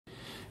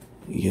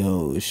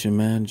Yo, it's your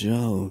man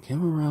Joe.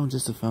 Came around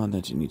just to find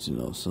that you need to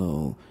know.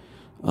 So,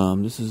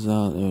 this is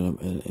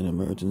an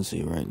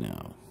emergency right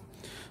now.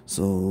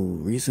 So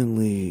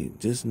recently,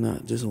 just a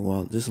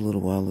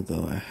little while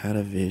ago, I had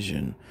a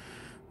vision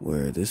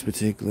where this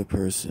particular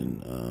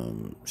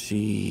person,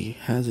 she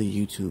has a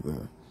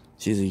YouTuber.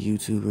 She's a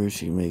YouTuber.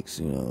 She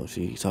makes,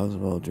 she talks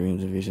about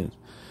dreams and visions,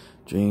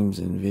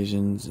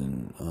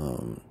 and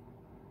I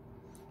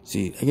guess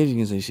you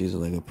can say she's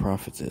like a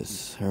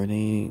prophetess. Her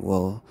name,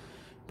 well,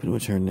 pretty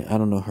much her name, I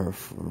don't know her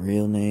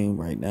real name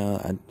right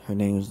now. Her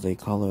name is, they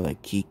call her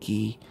like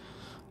Keke.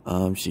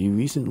 She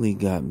recently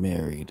got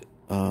married.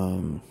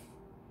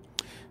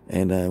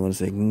 And I want to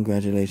say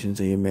congratulations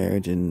to your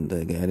marriage and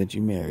the guy that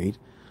you married.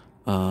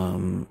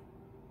 And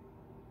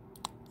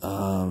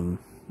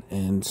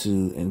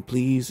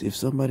please, if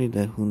somebody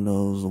who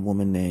knows a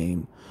woman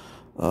named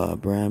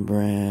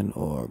Bran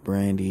or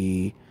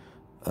Brandy,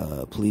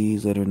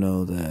 please let her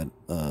know that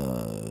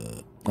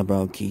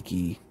about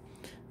Keke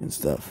and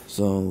stuff.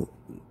 So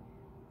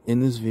in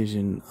this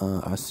vision,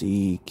 I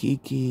see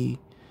Keke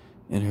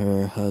and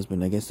her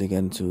husband. I guess they got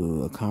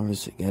into a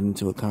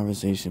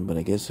conversation, but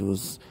I guess it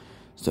was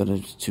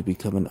started to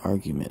become an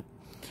argument.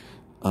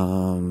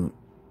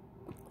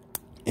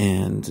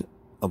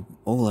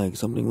 Like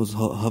something was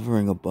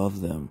hovering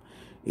above them.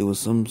 It was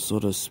some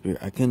sort of spirit.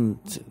 I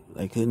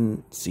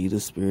couldn't see the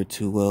spirit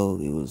too well.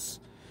 It was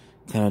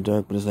kind of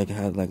dark, but it's like it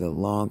had like a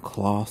long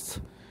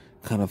cloth,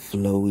 kind of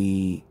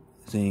flowy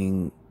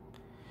thing.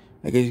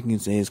 I guess you can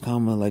say it's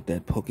kind of like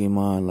that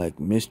Pokemon, like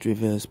mystery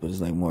vest, but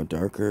it's like more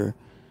darker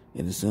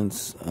in a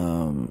sense.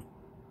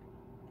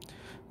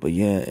 But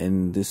yeah,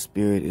 and this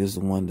spirit is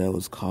the one that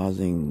was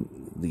causing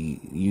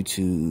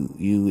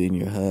you and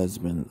your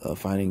husband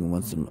fighting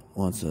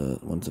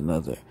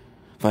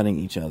fighting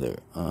each other.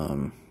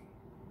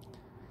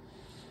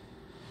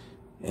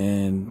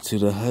 And to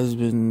the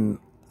husband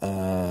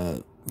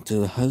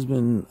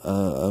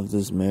of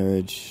this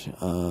marriage,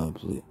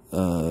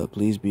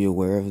 please be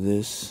aware of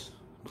this.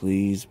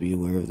 Please be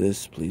aware of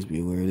this. Please be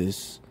aware of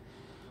this.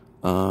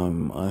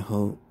 I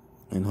hope,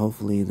 and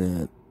hopefully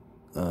that,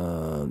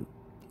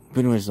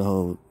 pretty much the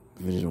whole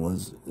vision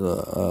was,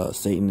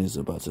 Satan is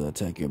about to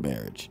attack your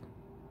marriage.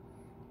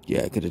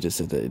 Yeah, I could have just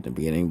said that in the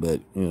beginning,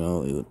 but,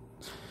 yeah,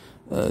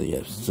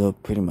 so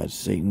pretty much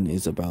Satan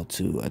is about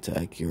to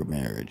attack your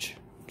marriage.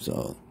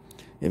 So,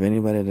 if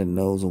anybody that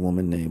knows a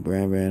woman named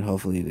Bran,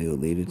 hopefully they will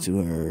lead it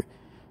to her.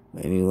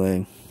 But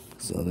anyway,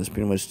 so that's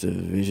pretty much the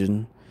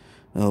vision.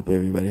 I hope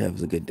everybody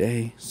has a good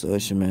day. So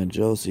it's your man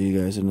Joe. See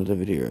you guys in another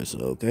video or so,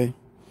 okay?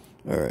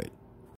 Alright.